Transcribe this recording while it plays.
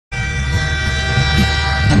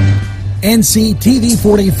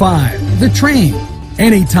NCTV45, The Train,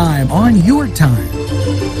 anytime on your time.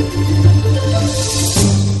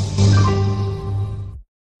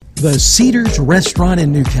 The Cedars Restaurant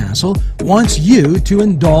in Newcastle wants you to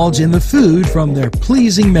indulge in the food from their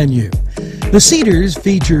pleasing menu. The Cedars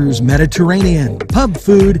features Mediterranean, pub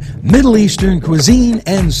food, Middle Eastern cuisine,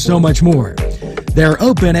 and so much more. They're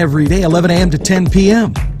open every day 11 a.m. to 10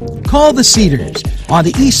 p.m. Call the Cedars on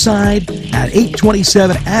the east side at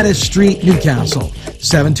 827 Addis Street, Newcastle.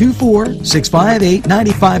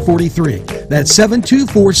 724-658-9543. That's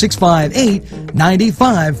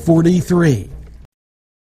 724-658-9543.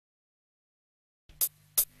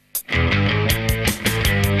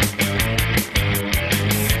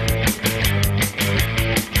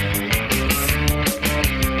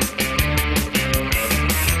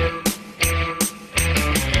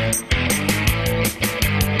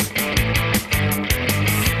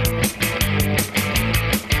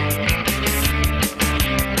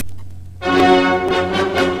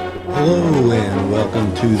 Hello and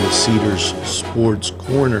welcome to the Cedars Sports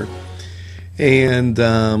Corner, and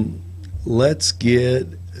let's get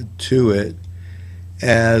to it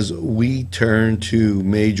as we turn to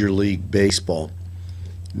Major League Baseball.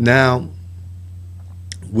 Now,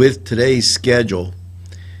 with today's schedule,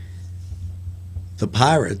 the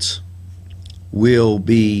Pirates will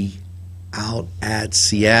be out at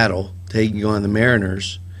Seattle taking on the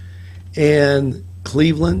Mariners, and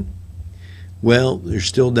Cleveland, well, they're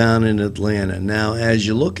still down in Atlanta. Now, as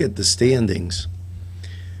you look at the standings,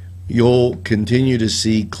 you'll continue to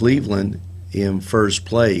see Cleveland in first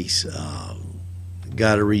place.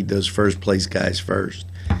 Got to read those first place guys first.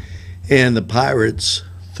 And the Pirates,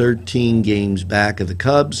 13 games back of the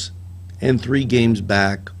Cubs and 3 games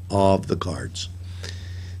back of the Cards.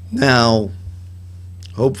 Now,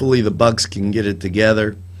 hopefully the Bucks can get it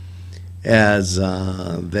together as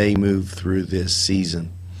they move through this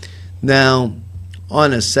season. Now,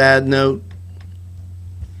 on a sad note,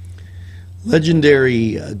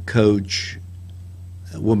 legendary coach,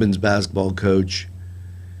 women's basketball coach,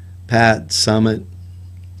 Pat Summitt,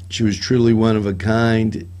 she was truly one of a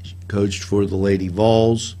kind. She coached for the Lady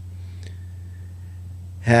Vols,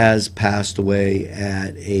 has passed away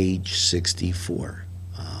at age 64.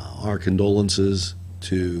 Our condolences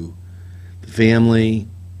to the family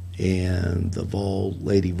and the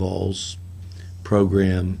Lady Vols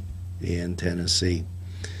program in Tennessee.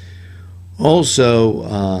 Also,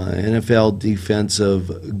 NFL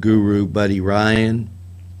defensive guru Buddy Ryan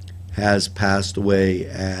has passed away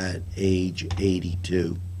at age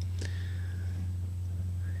 82.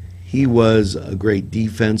 He was a great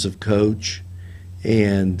defensive coach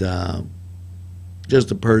and just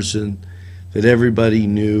a person that everybody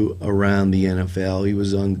knew around the NFL. He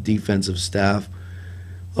was on the defensive staff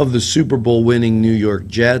of the Super Bowl winning New York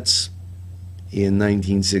Jets in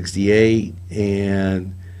 1968,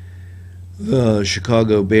 and the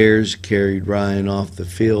Chicago Bears carried Ryan off the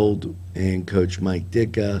field, and Coach Mike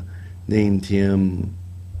Ditka named him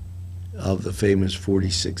of the famous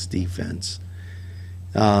 46 defense.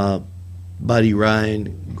 Buddy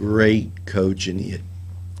Ryan, great coach in the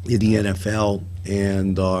NFL,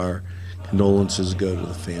 and our condolences go to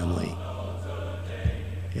the family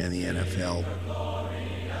and the NFL.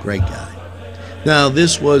 Great guy. Now,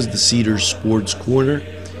 this was the Cedars Sports Corner,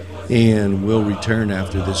 and we'll return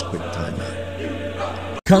after this quick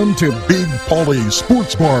timeout. Come to Big Polly's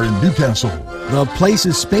Sports Bar in Newcastle. The place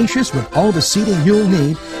is spacious with all the seating you'll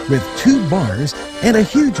need, with 2 bars and a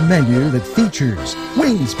huge menu that features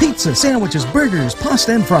wings, pizza, sandwiches, burgers,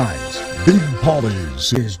 pasta, and fries. Big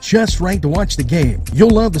Polly's is just right to watch the game. You'll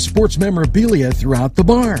love the sports memorabilia throughout the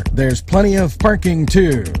bar. There's plenty of parking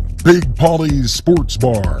too. Big Polly's Sports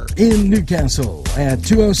Bar in Newcastle at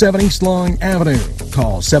 207 East Long Avenue.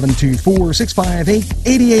 Call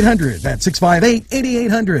 724-658-8800. That's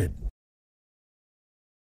 658-8800.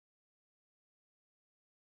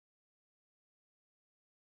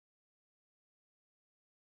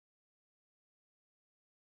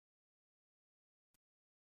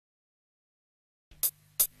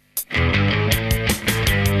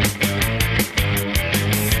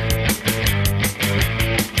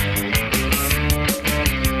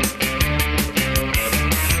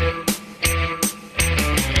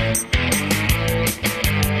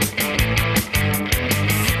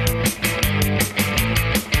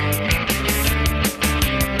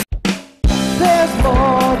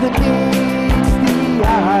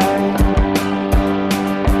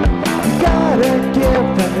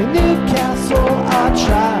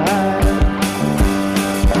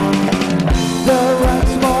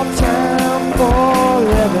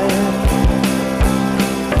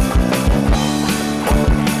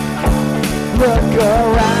 look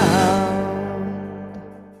around.